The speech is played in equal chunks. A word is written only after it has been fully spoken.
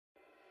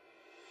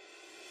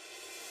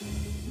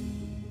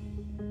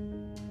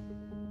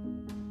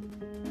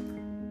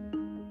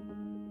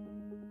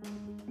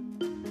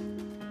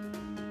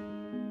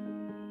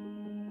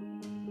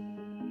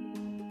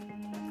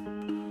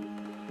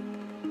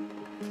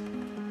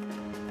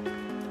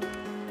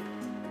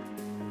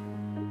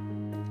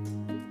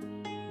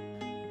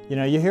You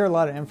know, you hear a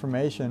lot of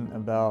information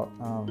about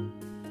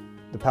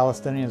the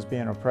Palestinians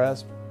being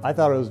oppressed. I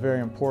thought it was very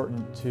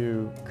important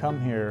to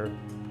come here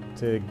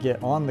to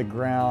get on the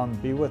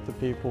ground, be with the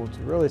people, to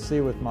really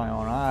see with my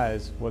own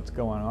eyes what's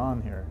going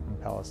on here in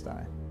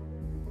Palestine.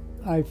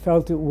 I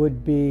felt it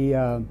would be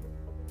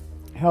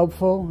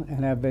helpful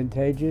and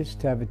advantageous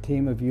to have a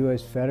team of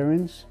U.S.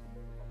 veterans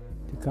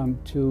to come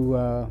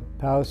to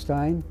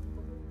Palestine.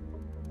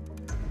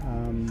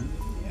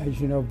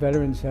 As you know,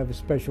 veterans have a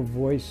special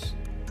voice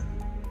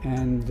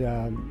and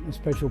a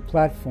special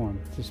platform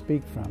to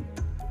speak from.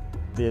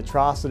 The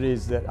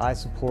atrocities that I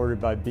supported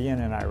by being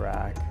in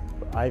Iraq,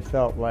 I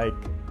felt like,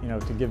 you know,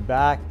 to give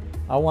back,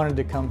 I wanted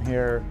to come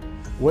here,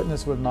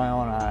 witness with my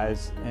own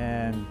eyes,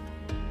 and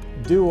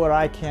do what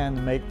I can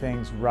to make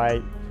things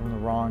right from the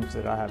wrongs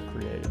that I have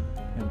created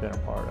and been a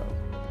part of.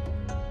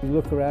 You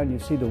look around, you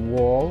see the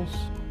walls.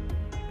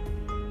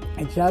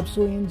 It's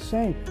absolutely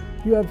insane.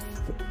 You have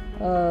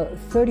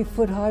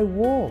 30-foot-high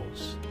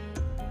walls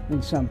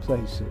in some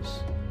places.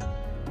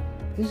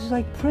 This is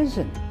like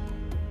prison.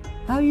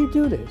 How do you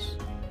do this?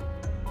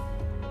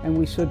 And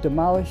we saw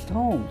demolished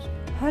homes.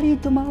 How do you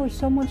demolish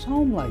someone's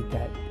home like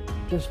that?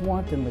 Just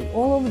wantonly,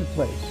 all over the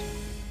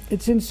place.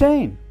 It's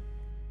insane.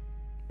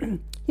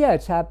 Yeah,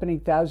 it's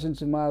happening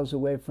thousands of miles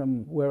away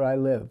from where I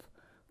live,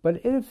 but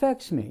it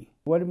affects me.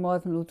 What did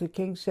Martin Luther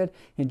King said?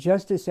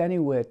 Injustice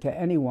anywhere to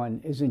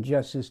anyone is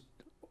injustice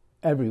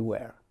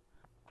everywhere.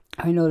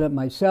 I know that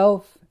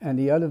myself and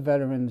the other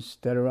veterans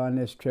that are on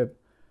this trip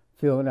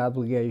feel an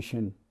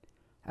obligation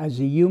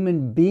as a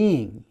human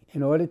being,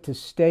 in order to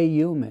stay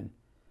human,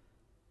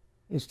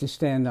 is to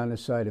stand on the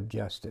side of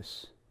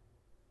justice,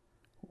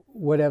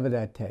 whatever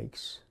that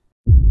takes.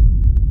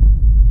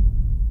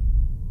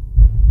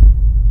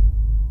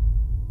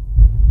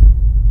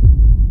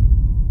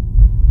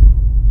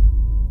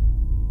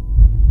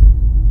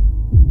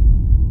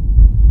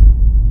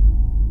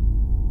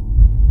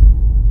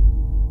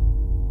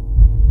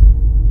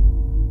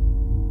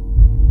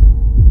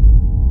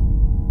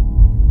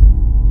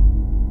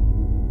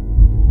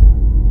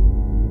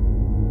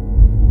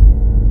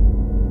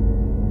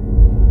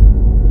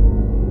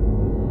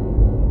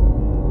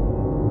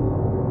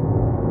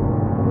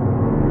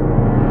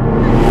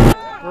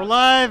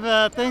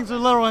 Live, things are a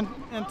little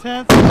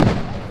intense.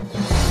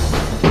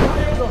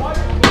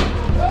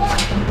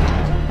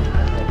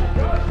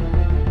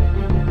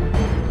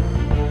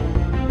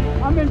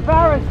 I'm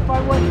embarrassed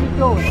by what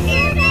you're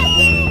doing.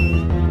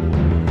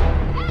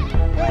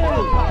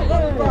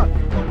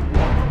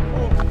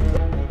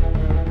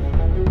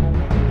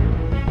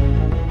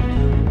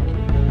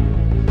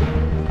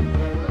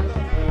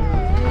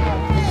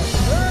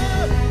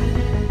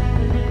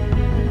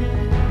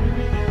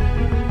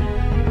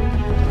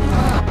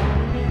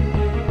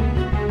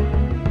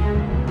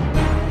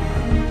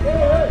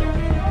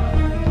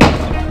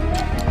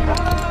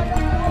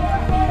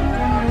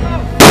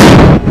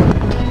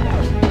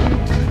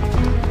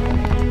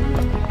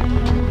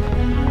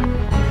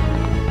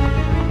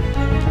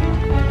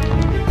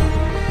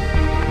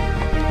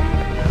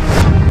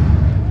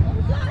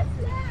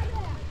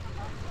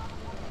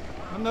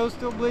 Nose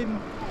still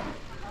bleeding.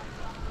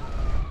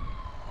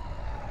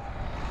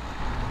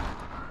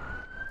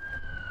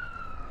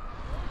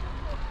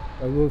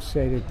 I will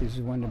say that this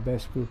is one of the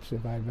best groups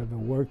that I've ever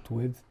worked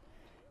with,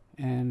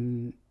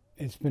 and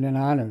it's been an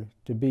honor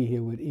to be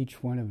here with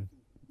each one of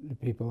the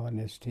people on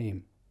this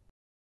team.